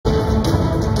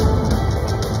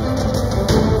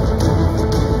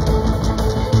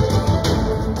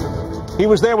He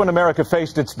was there when America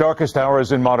faced its darkest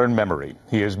hours in modern memory.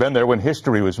 He has been there when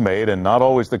history was made, and not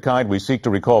always the kind we seek to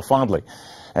recall fondly.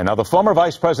 And now the former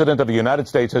Vice President of the United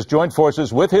States has joined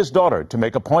forces with his daughter to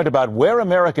make a point about where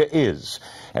America is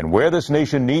and where this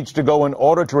nation needs to go in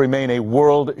order to remain a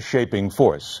world-shaping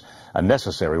force. A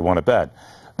necessary one at that.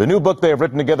 The new book they have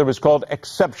written together is called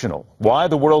Exceptional: Why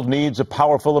the World Needs a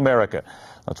Powerful America.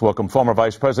 Let's welcome former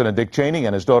Vice President Dick Cheney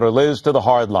and his daughter Liz to the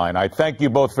Hard Line. I thank you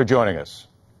both for joining us.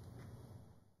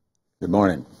 Good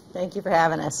morning. Thank you for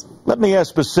having us. Let me ask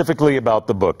specifically about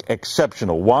the book,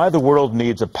 Exceptional: Why the World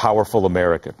Needs a Powerful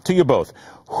America. To you both,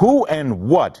 who and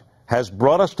what has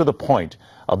brought us to the point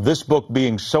of this book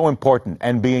being so important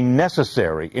and being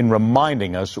necessary in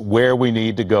reminding us where we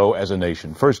need to go as a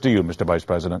nation? First to you, Mr. Vice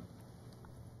President.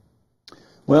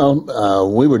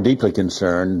 Well, we were deeply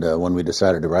concerned when we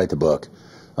decided to write the book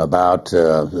about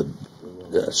the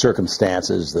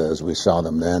circumstances as we saw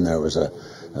them then. There was a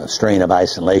strain of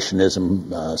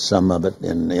isolationism, some of it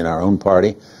in our own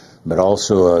party, but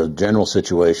also a general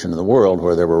situation in the world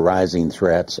where there were rising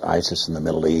threats, ISIS in the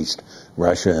Middle East,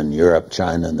 Russia and Europe,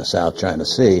 China in the South China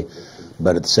Sea.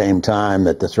 But at the same time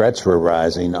that the threats were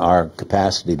rising, our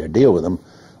capacity to deal with them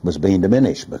was being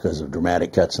diminished because of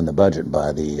dramatic cuts in the budget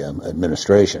by the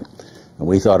administration. And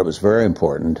we thought it was very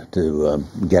important to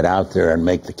get out there and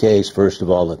make the case, first of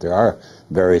all, that there are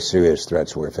very serious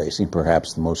threats we're facing,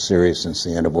 perhaps the most serious since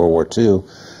the end of World War II.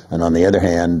 And on the other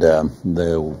hand,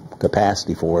 the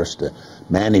capacity for us to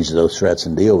manage those threats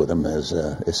and deal with them is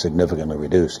significantly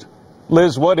reduced.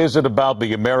 Liz, what is it about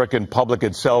the American public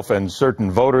itself and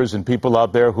certain voters and people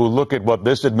out there who look at what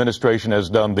this administration has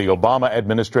done, the Obama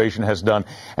administration has done,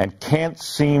 and can't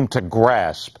seem to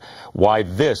grasp why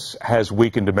this has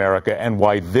weakened America and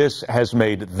why this has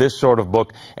made this sort of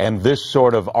book and this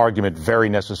sort of argument very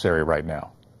necessary right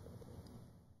now?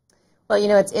 Well, you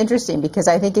know, it's interesting because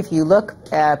I think if you look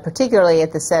particularly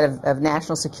at the set of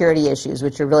national security issues,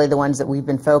 which are really the ones that we've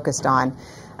been focused on,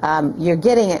 you're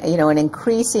getting, you know,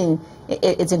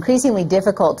 it's increasingly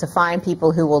difficult to find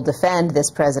people who will defend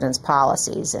this president's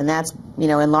policies. And that's, you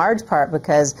know, in large part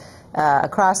because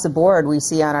across the board we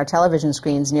see on our television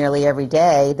screens nearly every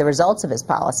day the results of his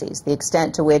policies, the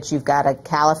extent to which you've got a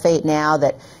caliphate now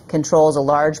that controls a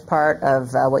large part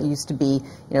of what used to be,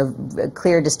 you know,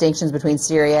 clear distinctions between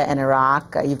Syria and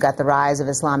Iraq. You've got the rise of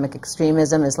Islamic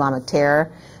extremism, Islamic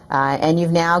terror. And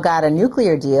you've now got a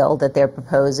nuclear deal that they're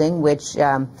proposing, which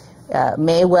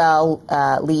may well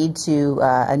lead to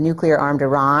a nuclear-armed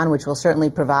Iran, which will certainly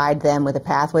provide them with a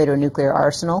pathway to a nuclear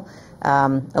arsenal,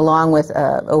 along with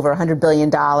over $100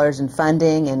 billion in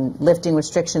funding and lifting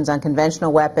restrictions on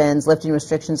conventional weapons, lifting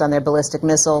restrictions on their ballistic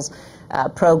missiles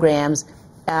programs,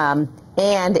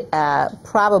 and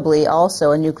probably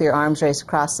also a nuclear arms race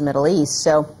across the Middle East.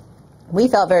 So we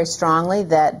felt very strongly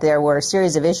that there were a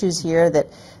series of issues here that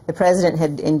the president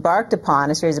had embarked upon,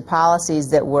 a series of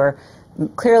policies that were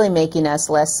clearly making us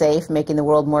less safe, making the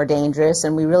world more dangerous,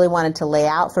 and we really wanted to lay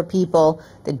out for people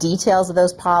the details of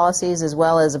those policies as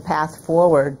well as a path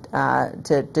forward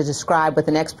to describe what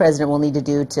the next president will need to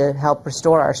do to help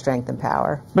restore our strength and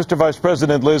power. Mr. Vice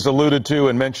President, Liz alluded to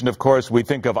and mentioned, of course, we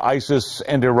think of ISIS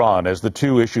and Iran as the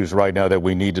two issues right now that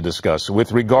we need to discuss.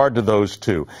 With regard to those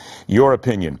two, your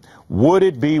opinion, would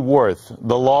it be worth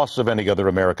the loss of any other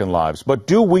American lives? But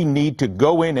do we need to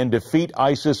go in and defeat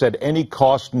ISIS at any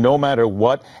cost, no matter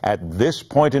what, at this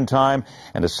point in time?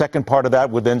 And the second part of that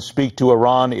would then speak to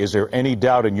Iran. Is there any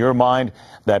doubt in your mind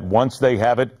that once they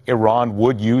have it, Iran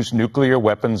would use nuclear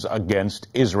weapons against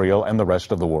Israel and the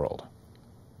rest of the world?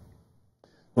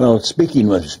 Well, speaking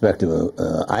with respect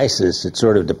to ISIS, it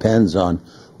sort of depends on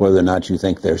whether or not you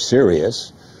think they're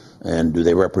serious. And do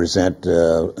they represent,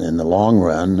 in the long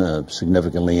run, a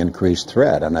significantly increased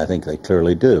threat? And I think they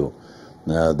clearly do.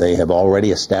 They have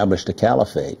already established a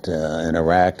caliphate in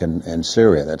Iraq and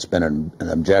Syria. That's been an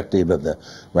objective of the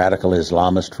radical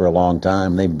Islamists for a long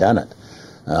time. They've done it.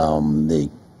 The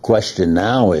question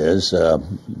now is,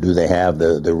 do they have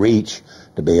the reach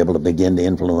to be able to begin to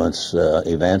influence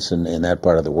events in that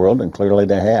part of the world? And clearly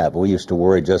they have. We used to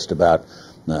worry just about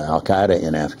Al-Qaeda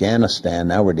in Afghanistan.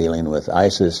 Now we're dealing with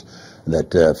ISIS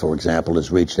that, for example,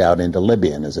 has reached out into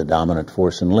Libya and is a dominant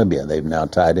force in Libya. They've now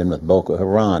tied in with Boko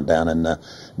Haram down in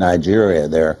Nigeria.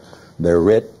 Their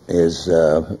writ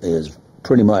is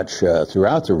pretty much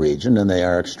throughout the region, and they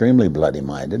are extremely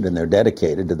bloody-minded, and they're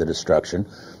dedicated to the destruction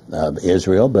of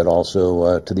Israel, but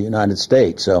also to the United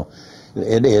States. So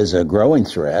it is a growing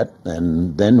threat,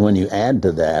 and then when you add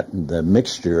to that the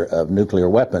mixture of nuclear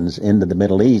weapons into the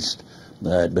Middle East,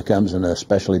 it becomes an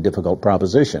especially difficult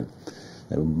proposition.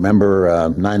 Remember,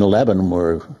 9/11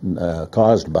 was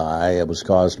caused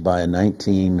by a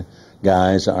 19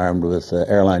 guys armed with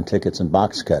airline tickets and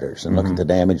box cutters, and look at the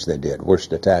damage they did.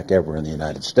 Worst attack ever in the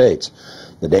United States.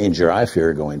 The danger I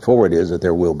fear going forward is that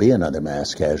there will be another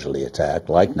mass casualty attack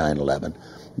like 9/11,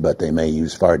 but they may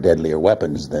use far deadlier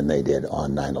weapons than they did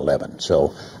on 9/11.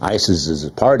 So ISIS is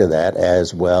a part of that,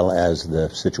 as well as the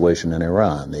situation in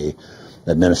Iran. The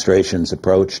administration's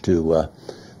approach to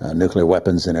nuclear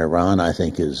weapons in Iran, I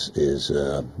think, is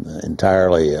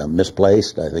entirely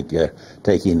misplaced. I think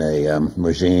taking a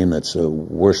regime that's the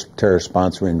worst terrorist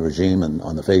sponsoring regime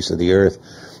on the face of the earth,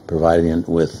 providing it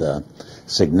with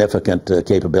significant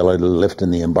capability,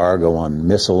 lifting the embargo on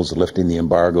missiles, lifting the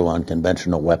embargo on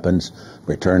conventional weapons,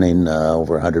 returning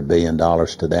over $100 billion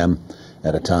to them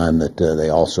at a time that they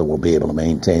also will be able to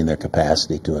maintain their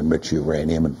capacity to enrich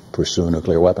uranium and pursue a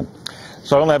nuclear weapon.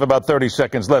 So I only have about 30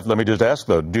 seconds left. Let me just ask,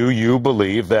 though, do you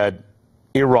believe that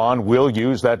Iran will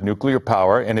use that nuclear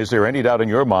power, and is there any doubt in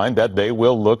your mind that they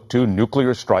will look to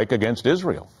nuclear strike against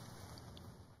Israel?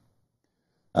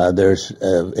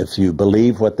 If you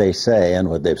believe what they say and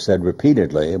what they've said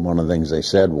repeatedly, and one of the things they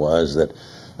said was that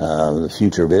the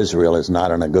future of Israel is not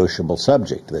a negotiable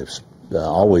subject. They've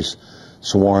always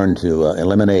sworn to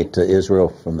eliminate Israel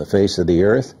from the face of the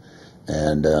earth.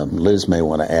 And Liz may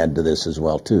want to add to this as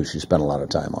well, too. She spent a lot of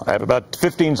time on it. I have about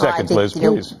 15 seconds, Liz,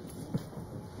 please.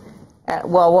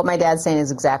 Well, what my dad's saying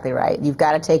is exactly right. You've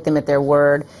got to take them at their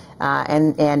word.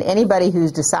 And anybody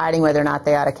who's deciding whether or not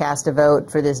they ought to cast a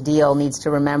vote for this deal needs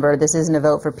to remember this isn't a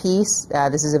vote for peace.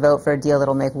 This is a vote for a deal that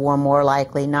will make war more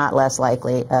likely, not less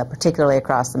likely, particularly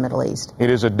across the Middle East. It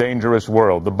is a dangerous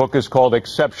world. The book is called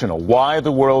Exceptional: Why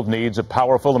the World Needs a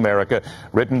Powerful America,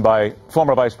 written by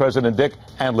former Vice President Dick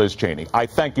and Liz Cheney. I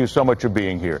thank you so much for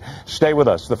being here. Stay with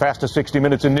us. The fastest 60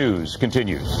 minutes in news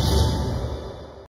continues.